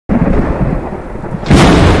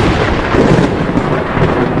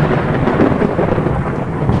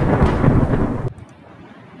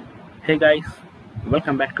Hey guys,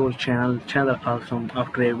 welcome back to our channel ChandraAwesome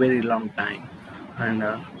after a very long time, and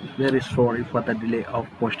very sorry for the delay of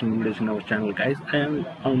posting videos in our channel guys. I am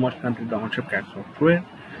almost completed the Onshape CAD software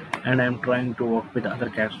and I am trying to work with other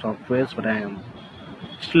CAD softwares, but I am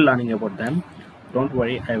still learning about them. Don't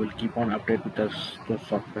worry, I will keep on update with those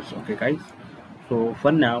softwares. Okay guys, so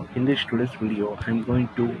for now in this today's video I am going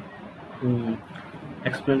to um,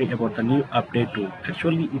 explaining about the new update tool.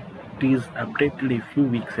 Actually, it is updated a few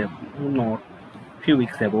weeks ago, not few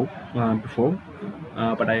weeks ago before,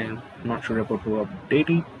 but I am not sure about to update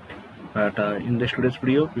it. But in this today's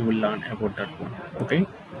video, we will learn about that one. Okay,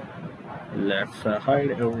 let's hide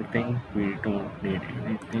everything. We don't need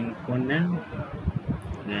anything for now,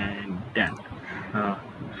 and done. Uh,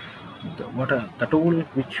 the tool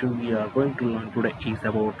which we are going to learn today is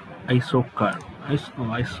about ISO curve,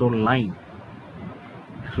 ISO line,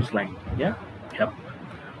 ISO line. Yeah, yep.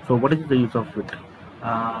 So what is the use of it?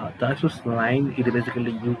 The Asus line is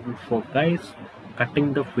basically used for guys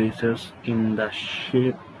cutting the faces uh, in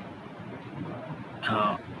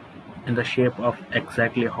the shape of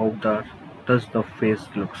exactly how the face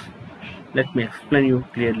looks. Let me explain you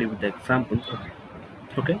clearly with the example.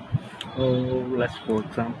 Okay. Let's for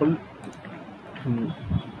example. hmm,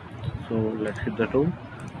 So let's hit the tool.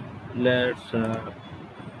 Let's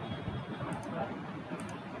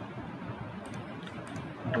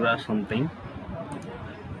draw something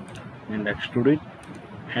and extrude it,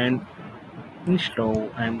 and install.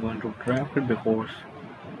 I'm going to draft it because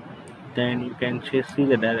then you can see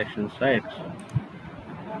the directions, right?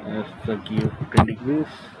 Let's give 10 degrees.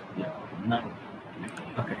 Yeah, now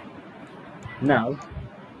okay. Now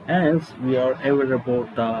as we are aware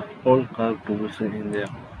about the all curve tools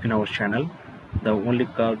in our channel, the only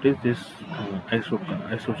curve is this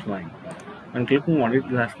ISO line. And clicking on it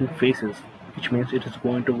is asking faces, which means it is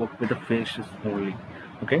going to work with the faces only.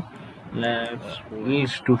 Okay, let's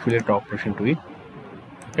use to fillet operation to it.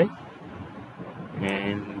 Okay,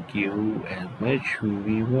 and give as much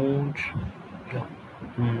we want. Yeah.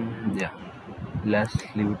 Yeah, let's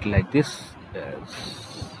leave it like this.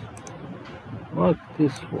 Let's work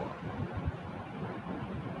this one.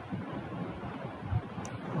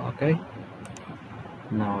 Okay,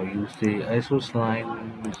 now you see ISO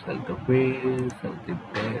line, select the face, select the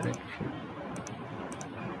direction.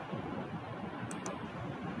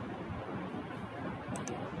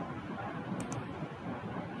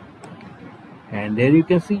 And there you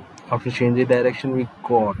can see, after changing the direction, we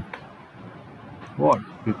got what?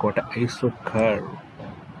 We got an ISO curve.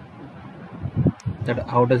 That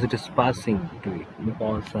how does it is passing to it?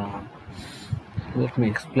 Because let me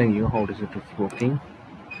explain you how does it is working.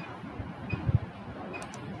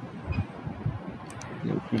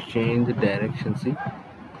 If we change the direction, see,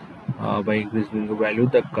 by increasing the value,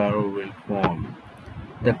 the curve will form.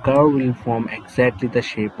 The curve will form exactly the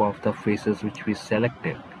shape of the faces which we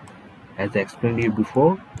selected. As I explained you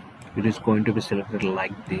before, it is going to be selected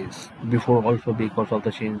like this. Before also, because of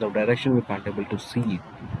the change of direction, we can't able to see it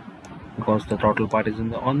because the throttle part is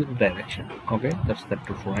on the direction. Okay, that's the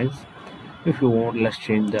difference. If you want, let's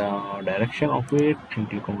change the direction of it and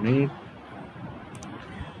click on it.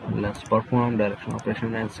 Let's perform direction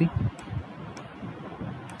operation and see.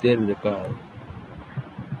 There is the curve.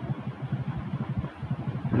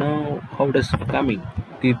 Now, how does it coming?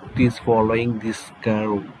 It is following this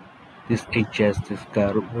curve, this edges, this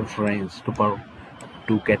curve reference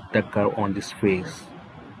to get the curve on this face.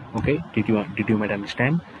 Okay, did you might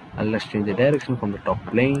understand? Let's change the direction from the top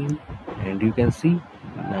plane, and you can see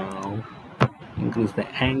now. Increase the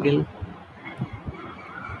angle.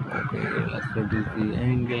 Okay, let's reduce the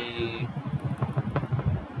angle.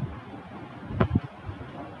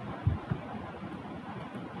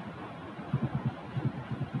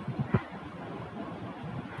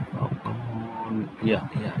 Oh, come on. Yeah.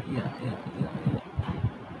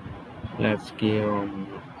 Let's give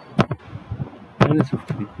minus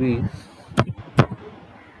 50 degrees.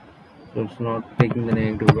 So it's not taking the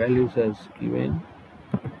negative values as given.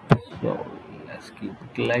 So let's keep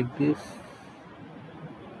it like this.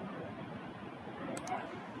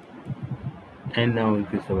 And now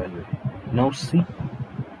increase the value. Now see,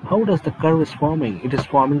 how does the curve is forming? It is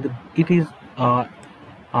forming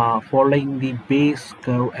following the base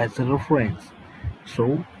curve as a reference.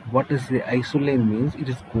 So what is the isolate means? It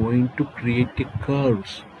is going to create the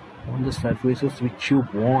curves on the surfaces which you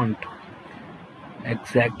want.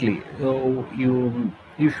 Exactly. So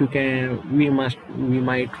if you can, we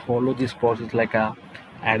might follow this process like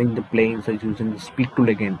adding the planes and using the speed tool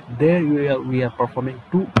again. There we are performing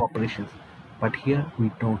two operations, but here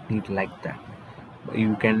we don't need like that.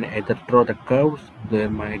 You can either draw the curves,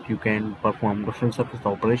 you can perform different surface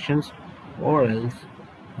operations, or else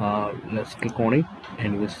let's click on it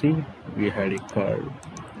and you see we had a curve.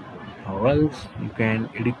 Or else you can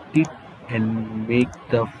edit it and make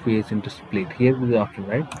the face into split. Here is the option,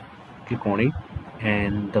 right? Click on it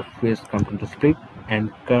and the face comes into split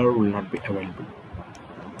and curve will not be available.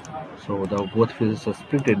 So the both faces are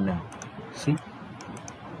splitted now. See?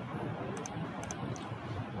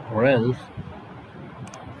 Or else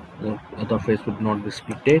the other face would not be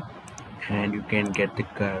splitted and you can get the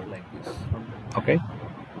curve like this. Okay,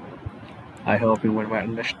 I hope you might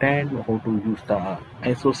understand how to use the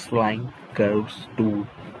Isocline curves tool,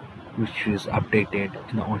 which is updated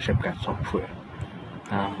in the Onshape CAD software.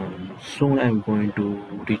 Soon I'm going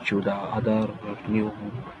to teach you the other new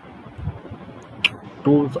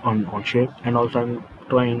tools on Onshape, and also I'm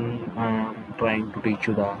trying to teach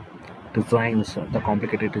you the designs, the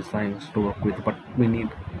complicated designs to work with, but we need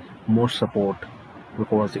more support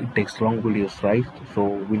because it takes long videos, right? So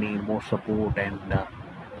we need more support and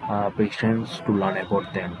patience to learn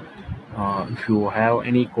about them. If you have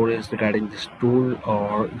any queries regarding this tool,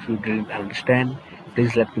 or if you didn't understand,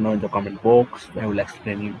 please let me know in the comment box. I will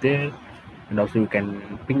explain it there, and also you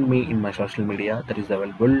can ping me in my social media that is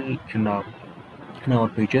available in our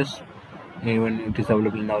pages. Even it is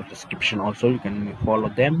available in our description also. You can follow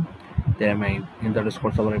them. They may in the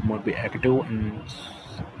Discord server. I might be happy to and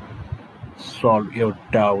solve your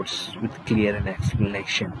doubts with clear and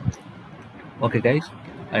explanation. Okay guys,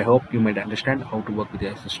 I hope you might understand how to work with the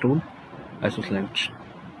Isocline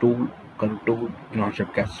tool, curve tool in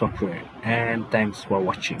Onshape CAD software, and thanks for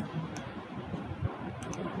watching.